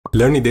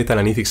Learning data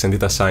analytics and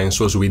data science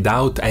was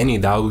without any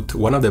doubt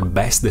one of the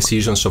best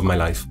decisions of my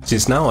life,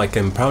 since now I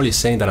can proudly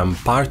say that I'm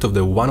part of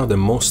one of the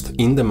most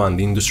in-demand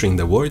industry in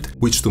the world,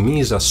 which to me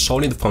is a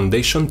solid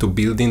foundation to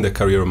building the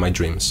career of my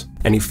dreams.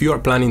 And if you are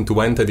planning to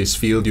enter this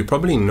field, you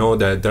probably know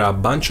that there are a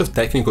bunch of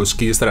technical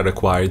skills that are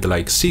required,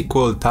 like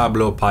SQL,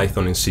 Tableau,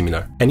 Python, and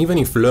similar. And even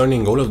if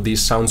learning all of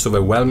these sounds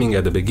overwhelming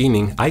at the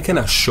beginning, I can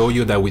assure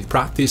you that with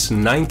practice,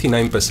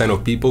 99%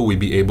 of people will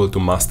be able to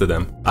master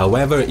them.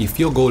 However, if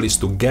your goal is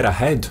to get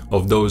ahead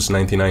of those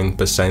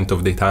 99%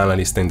 of data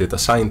analysts and data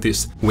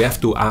scientists, we have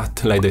to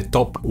act like the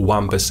top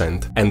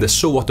 1%. And the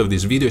so what of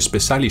this video is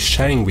specifically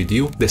sharing with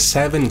you the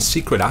 7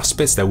 secret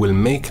aspects that will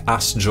make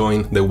us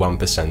join the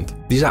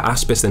 1%. These are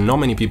aspects that not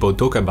many people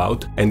talk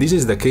about, and this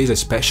is the case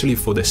especially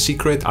for the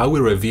secret I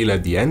will reveal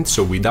at the end,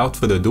 so without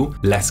further ado,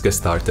 let's get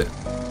started.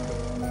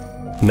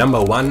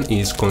 Number 1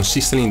 is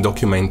consistently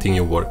documenting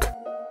your work.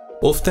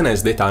 Often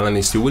as data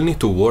analysts, you will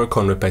need to work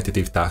on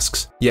repetitive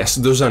tasks. Yes,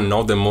 those are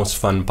not the most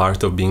fun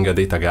part of being a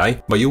data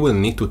guy, but you will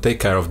need to take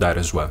care of that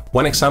as well.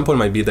 One example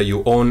might be that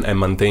you own and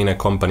maintain a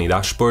company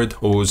dashboard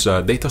whose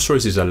data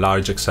source is a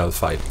large Excel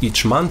file.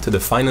 Each month, the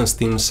finance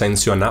team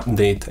sends you an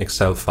update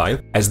Excel file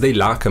as they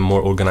lack a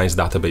more organized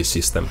database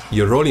system.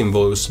 Your role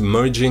involves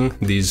merging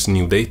this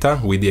new data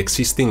with the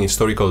existing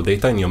historical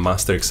data in your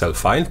master Excel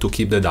file to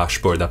keep the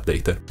dashboard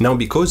updated. Now,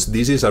 because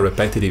this is a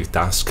repetitive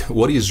task,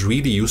 what is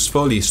really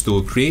useful is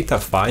to create a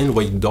file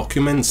where you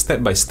document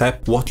step by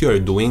step what you are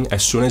doing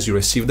as soon as you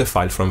receive the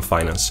file from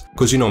finance.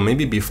 Because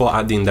maybe before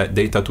adding that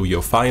data to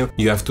your file,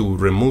 you have to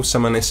remove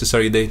some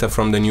unnecessary data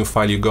from the new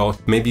file you got.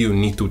 Maybe you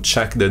need to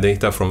check the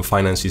data from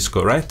finance is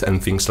correct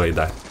and things like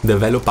that.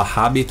 Develop a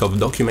habit of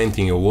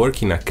documenting your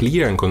work in a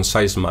clear and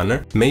concise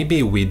manner,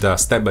 maybe with a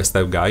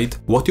step-by-step guide.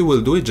 What you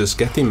will do is just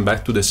getting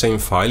back to the same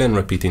file and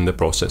repeating the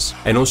process.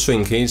 And also,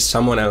 in case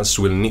someone else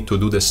will need to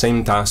do the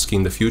same task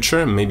in the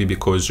future, maybe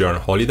because you're on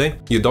holiday,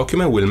 your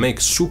document will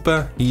make super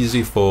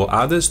easy for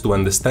others to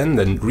understand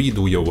and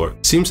redo your work.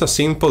 Seems a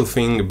simple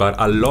thing, but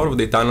a lot of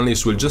data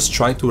analysts will just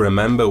try to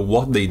remember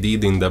what they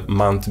did in the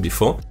month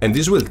before, and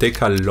this will take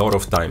a lot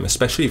of time,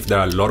 especially if there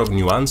are a lot of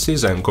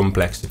nuances and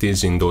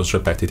complexities in those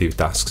repetitive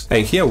tasks.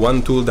 And here,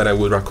 one tool that I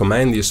would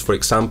recommend is, for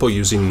example,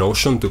 using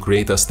Notion to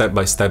create a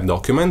step-by-step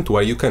document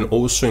where you can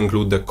also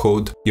include the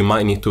code you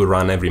might need to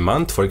run every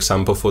month, for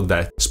example, for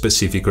that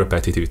specific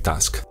repetitive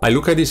task. I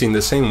look at this in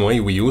the same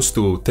way we used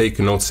to take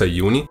notes at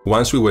uni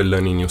once we were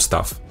learning new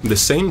stuff. The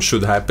same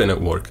should happen at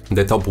work.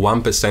 The top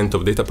 1%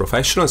 of data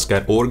professionals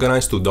get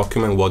organized to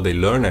document what they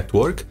learn at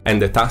work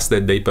and the tasks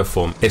that they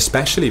perform,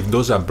 especially if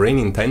those are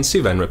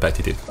brain-intensive and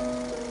repetitive.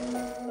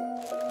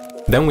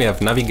 Then we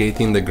have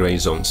navigating the gray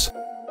zones.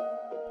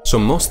 So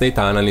most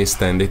data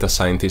analysts and data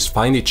scientists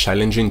find it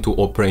challenging to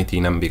operate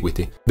in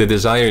ambiguity. The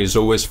desire is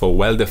always for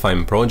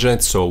well-defined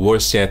projects, or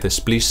worse yet,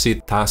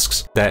 explicit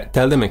tasks that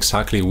tell them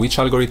exactly which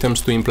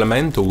algorithms to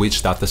implement or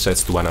which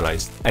datasets to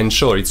analyze. And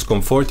sure, it's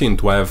comforting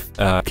to have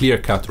a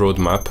clear-cut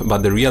roadmap,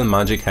 but the real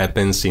magic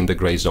happens in the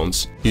gray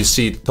zones. You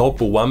see, top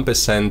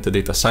 1%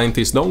 data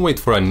scientists don't wait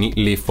for a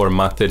neatly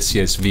formatted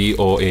CSV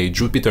or a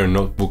Jupyter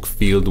notebook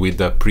filled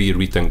with a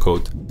pre-written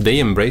code. They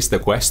embrace the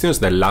questions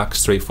that lack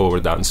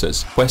straightforward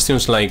answers.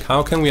 Questions like,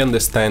 how can we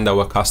understand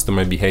our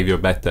customer behavior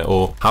better?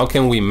 Or how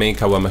can we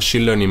make our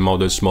machine learning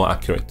models more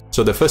accurate?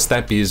 So the first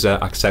step is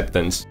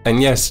acceptance. And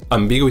yes,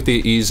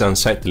 ambiguity is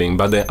unsettling,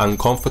 but the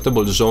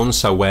uncomfortable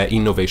zones are where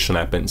innovation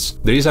happens.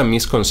 There is a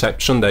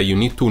misconception that you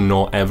need to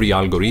know every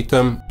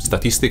algorithm,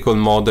 statistical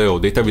model, or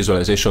data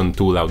visualization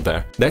tool out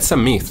there. That's a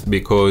myth,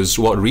 because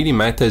what really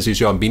matters is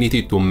your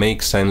ability to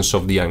make sense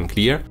of the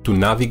unclear, to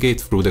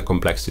navigate through the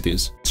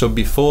complexities. So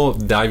before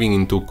diving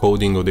into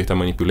coding or data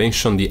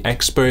manipulation, the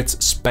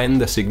experts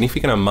spend a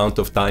significant amount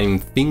of time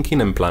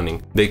thinking and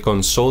planning. They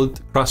consult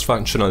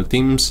cross-functional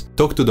teams,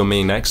 talk to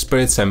domain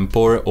experts, and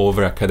pore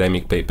over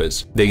academic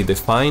papers. They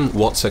define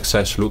what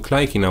success looks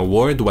like in a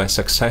world where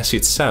success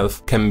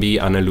itself can be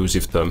an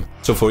elusive term.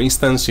 So for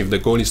instance, if the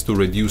goal is to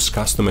reduce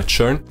customer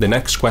churn, the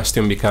next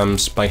question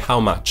becomes by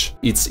how much?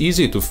 It's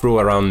easy to throw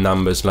around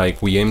numbers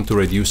like we aim to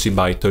reduce it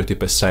by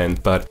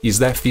 30%, but is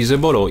that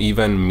feasible or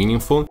even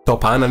meaningful?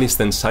 Top analysts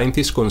and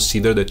scientists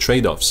consider the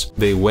trade-offs.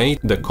 They weigh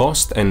the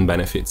cost and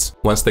benefits.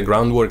 Once the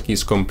groundwork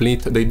is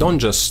complete, they don't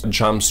just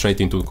jump straight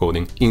into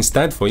coding.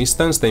 Instead, for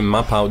instance, they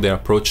map out their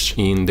approach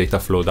in data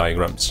flow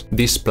diagrams.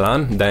 This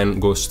plan then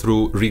goes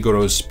through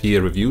rigorous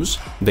peer reviews.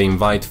 They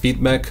invite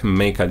feedback,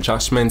 make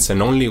adjustments,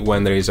 and only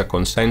when there is a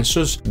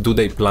consensus do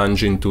they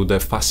plunge into the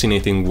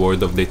fascinating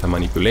world of data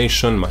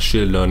manipulation,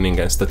 machine learning,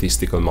 and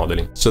statistical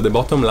modeling. So the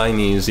bottom line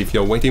is, if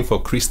you're waiting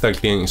for crystal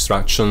clear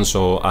instructions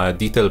or a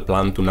detailed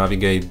plan to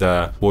navigate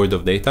the world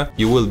of data,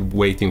 you will be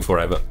waiting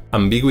forever.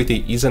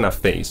 Ambiguity isn't a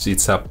phase,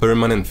 it's a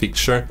permanent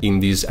fixture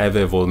in this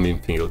ever-evolving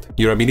field.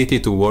 Your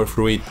ability to work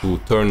through it, to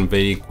turn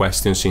vague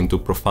questions into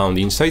profound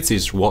insights,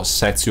 is what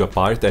sets you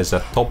apart as a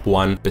top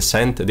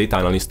 1% data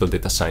analyst or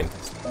data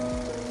scientist.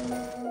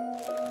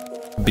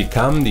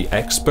 Become the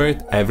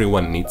expert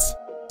everyone needs.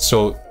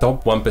 So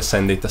top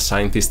 1% data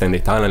scientists and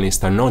data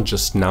analysts are not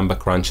just number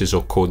crunchers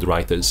or code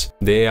writers.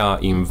 They are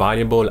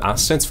invaluable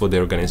assets for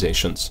their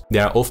organizations. They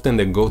are often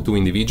the go-to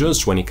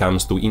individuals when it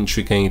comes to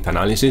intricate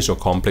analysis or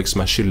complex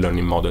machine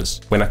learning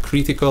models. When a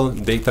critical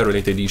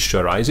data-related issue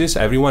arises,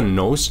 everyone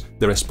knows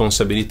the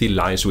responsibility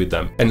lies with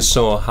them. And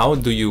so how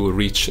do you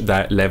reach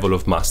that level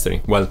of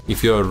mastery? Well,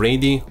 if you're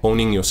already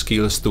honing your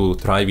skills to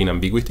thrive in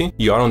ambiguity,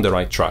 you are on the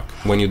right track.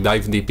 When you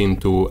dive deep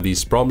into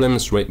these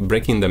problems,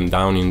 breaking them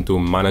down into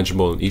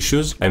manageable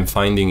issues and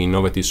finding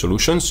innovative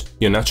solutions,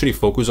 you naturally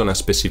focus on a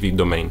specific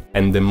domain.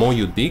 And the more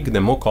you dig, the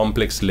more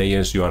complex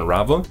layers you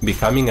unravel,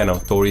 becoming an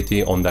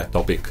authority on that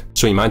topic.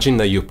 So imagine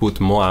that you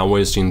put more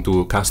hours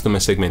into customer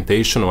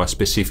segmentation or a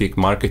specific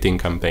marketing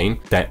campaign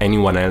than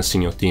anyone else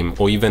in your team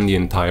or even the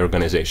entire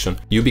organization.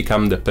 You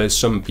become the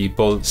person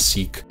people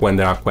seek when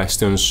there are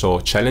questions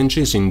or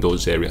challenges in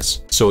those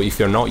areas. So if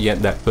you're not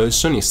yet that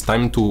person, it's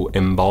time to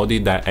embody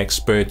that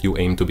expert you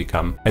aim to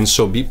become. And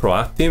so be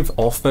proactive,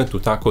 offer to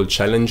tackle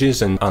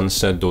challenges and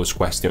answer those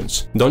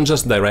questions. Don't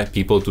just direct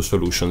people to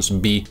solutions,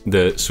 be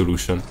the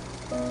solution.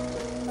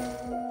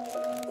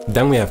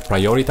 Then we have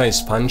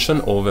prioritize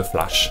function over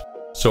flash.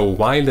 So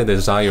while the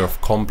desire of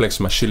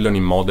complex machine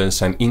learning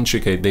models and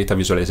intricate data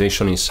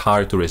visualization is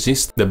hard to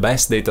resist, the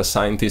best data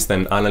scientists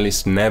and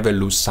analysts never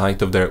lose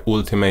sight of their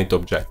ultimate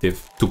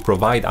objective: to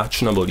provide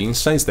actionable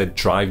insights that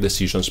drive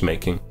decisions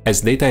making.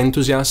 As data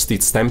enthusiasts,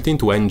 it's tempting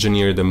to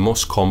engineer the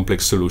most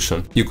complex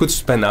solution. You could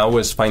spend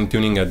hours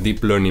fine-tuning a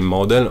deep learning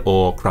model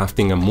or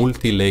crafting a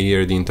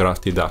multi-layered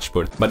interactive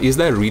dashboard. But is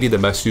that really the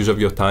best use of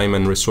your time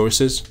and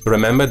resources?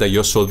 Remember that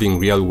you're solving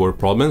real-world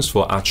problems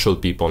for actual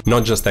people,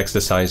 not just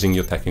exercising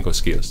your technical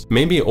skills.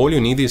 Maybe all you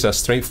need is a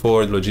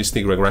straightforward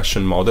logistic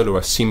regression model or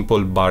a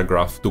simple bar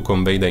graph to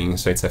convey the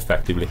insights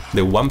effectively.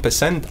 The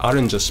 1%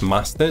 aren't just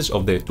masters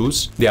of their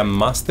tools, they are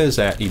masters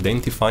at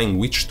identifying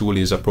which tool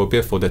is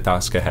appropriate for the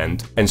task at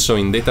hand. And so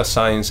in data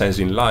science, as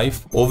in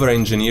life,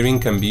 over-engineering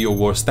can be your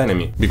worst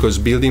enemy, because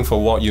building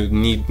for what you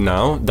need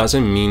now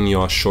doesn't mean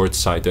you're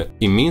short-sighted.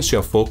 It means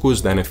you're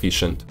focused and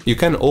efficient. You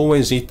can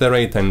always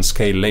iterate and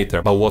scale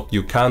later, but what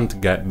you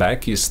can't get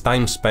back is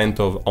time spent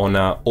on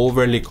an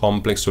overly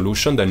complex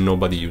solution that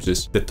nobody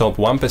uses. The top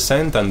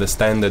 1%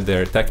 understand that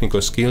their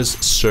technical skills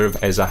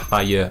serve as a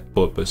higher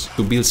purpose,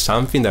 to build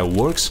something that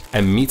works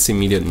and meets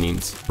immediate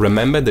needs.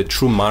 Remember, the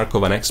true mark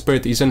of an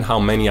expert isn't how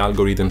many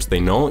algorithms they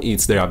know,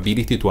 it's their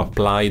ability to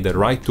apply the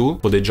right tool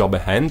for the job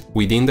at hand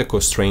within the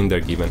constraint they're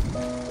given.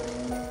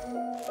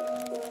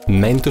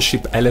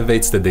 Mentorship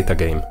elevates the data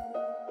game.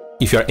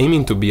 If you're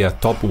aiming to be a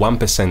top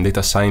 1%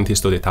 data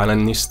scientist or data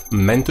analyst,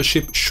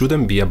 mentorship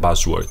shouldn't be a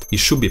buzzword. It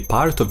should be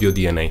part of your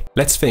DNA.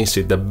 Let's face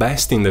it, the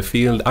best in the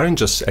field aren't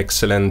just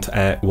excellent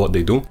at what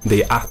they do,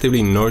 they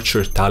actively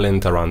nurture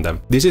talent around them.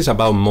 This is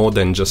about more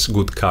than just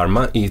good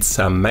karma, it's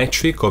a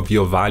metric of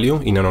your value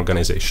in an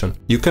organization.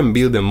 You can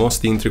build the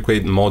most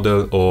intricate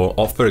model or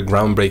offer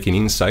groundbreaking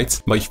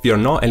insights, but if you're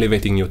not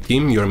elevating your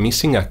team, you're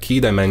missing a key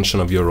dimension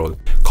of your role.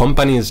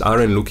 Companies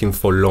aren't looking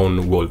for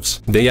lone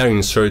wolves. They are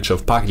in search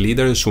of pack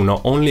leaders who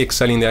not only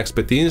excel in their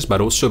expertise,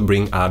 but also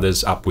bring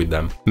others up with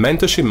them.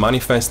 Mentorship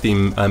manifests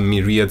in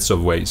myriads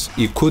of ways.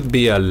 It could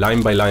be a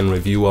line-by-line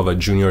review of a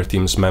junior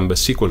team's member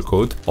SQL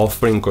code,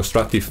 offering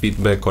constructive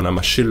feedback on a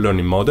machine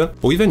learning model,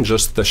 or even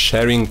just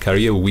sharing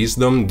career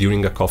wisdom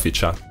during a coffee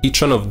chat.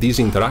 Each one of these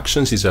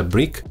interactions is a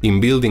brick in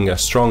building a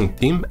strong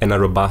team and a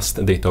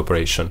robust data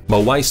operation.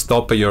 But why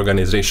stop at your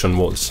organization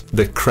walls?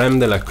 The creme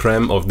de la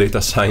creme of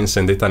data science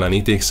and data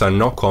analytics are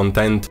not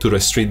content to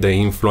restrict their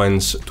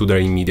influence to their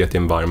immediate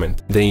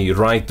environment. They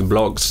write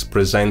blogs,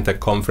 present at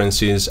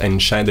conferences,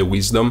 and share their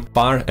wisdom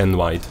far and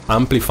wide,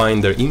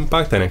 amplifying their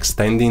impact and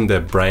extending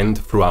their brand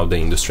throughout the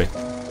industry.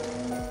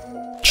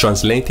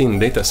 Translating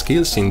data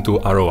skills into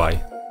ROI.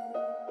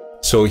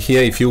 So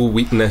here, if you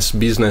witness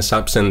business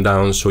ups and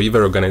downs or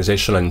even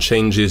organizational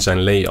changes and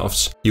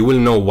layoffs, you will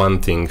know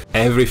one thing: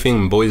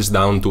 everything boils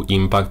down to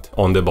impact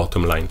on the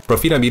bottom line.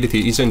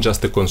 Profitability isn't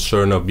just a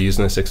concern of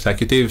business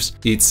executives,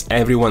 it's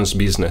everyone's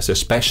business,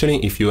 especially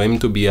if you aim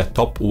to be a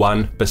top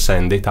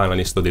 1% data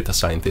analyst or data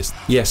scientist.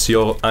 Yes,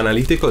 your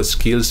analytical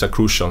skills are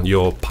crucial,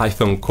 your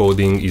Python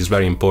coding is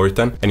very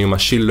important, and your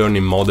machine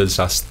learning models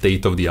are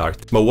state of the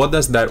art. But what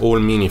does that all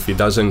mean if it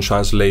doesn't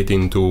translate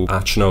into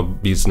actionable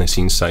business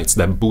insights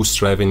that boost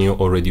revenue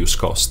or reduce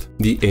cost?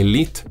 The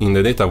elite in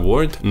the data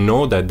world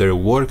know that their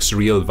work's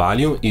real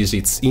value is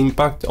its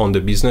impact on the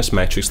business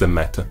metrics that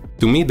matter.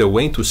 To me, the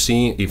way to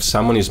see if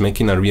someone is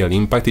making a real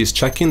impact is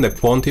checking the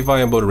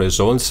quantifiable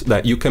results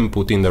that you can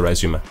put in the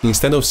resume.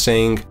 Instead of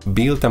saying,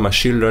 built a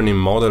machine learning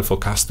model for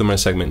customer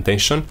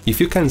segmentation, if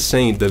you can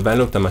say,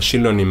 developed a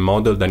machine learning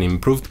model that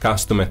improved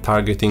customer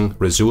targeting,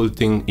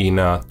 resulting in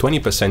a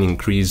 20%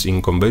 increase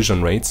in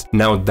conversion rates,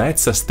 now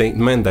that's a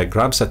statement that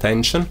grabs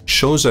attention,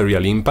 shows a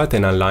real impact,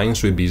 and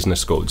aligns with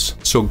business goals.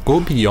 So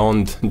go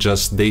beyond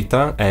just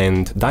data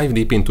and dive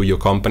deep into your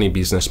company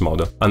business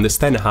model.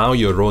 Understand how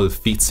your role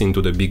fits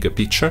into the bigger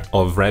bigger picture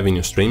of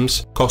revenue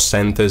streams, cost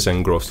centers,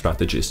 and growth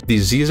strategies.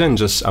 This isn't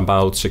just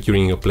about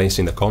securing your place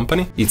in the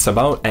company, it's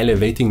about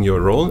elevating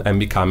your role and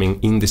becoming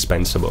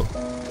indispensable.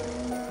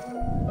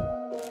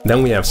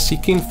 Then we have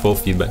seeking for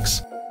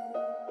feedbacks.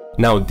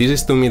 Now, this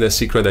is to me the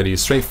secret that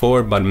is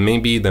straightforward, but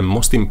maybe the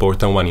most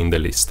important one in the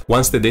list.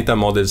 Once the data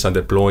models are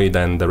deployed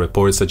and the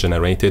reports are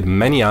generated,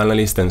 many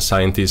analysts and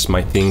scientists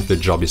might think the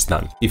job is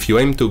done. If you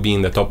aim to be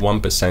in the top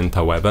 1%,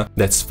 however,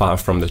 that's far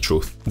from the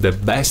truth. The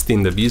best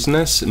in the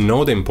business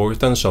know the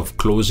importance of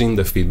closing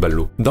the feedback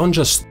loop. Don't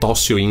just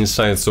toss your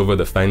insights over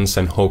the fence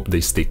and hope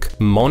they stick.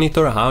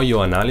 Monitor how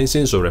your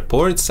analysis or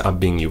reports are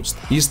being used.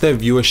 Is the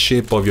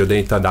viewership of your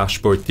data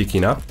dashboard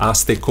ticking up? Are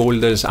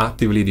stakeholders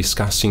actively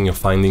discussing your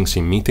findings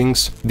in meetings?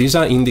 These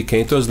are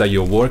indicators that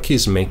your work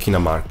is making a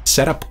mark.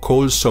 Set up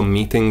calls or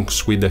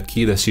meetings with the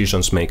key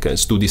decisions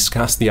makers to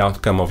discuss the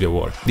outcome of your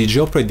work. Did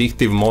your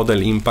predictive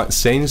model impact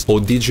sales, or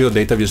did your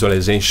data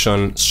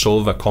visualization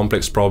solve a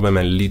complex problem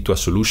and lead to a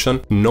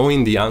solution?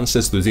 Knowing the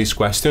answers to these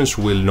questions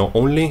will not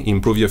only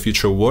improve your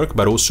future work,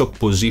 but also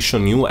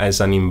position you as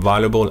an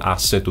invaluable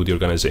asset to the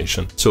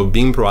organization. So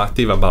being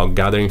proactive about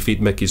gathering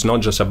feedback is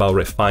not just about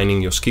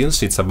refining your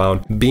skills, it's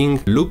about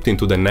being looped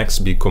into the next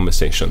big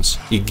conversations.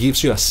 It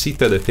gives you a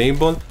seat at the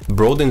table,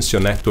 broadens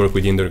your network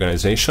within the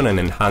organization, and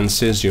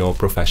enhances your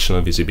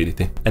professional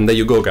visibility. And there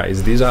you go,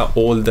 guys. These are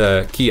all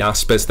the key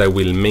aspects that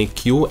will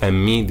make you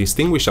and me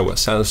distinguish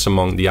ourselves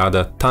among the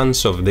other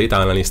tons of data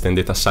analysts and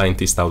data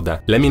scientists out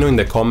there. Let me know in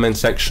the comment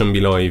section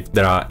below if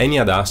there are any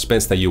other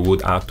aspects that you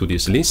would add to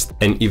this list.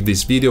 And if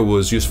this video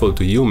was useful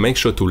to you, make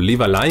sure to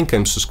leave a like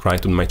and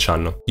subscribe to my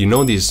channel. You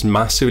know, this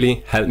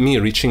massively helped me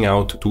reaching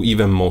out to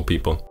even more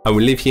people. I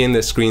will leave here in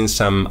the screen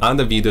some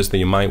other videos that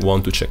you might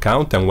want to check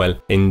out, and well,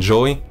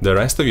 enjoy the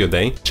rest of your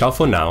day. Ciao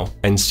for now,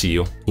 and see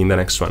you in the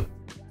next one.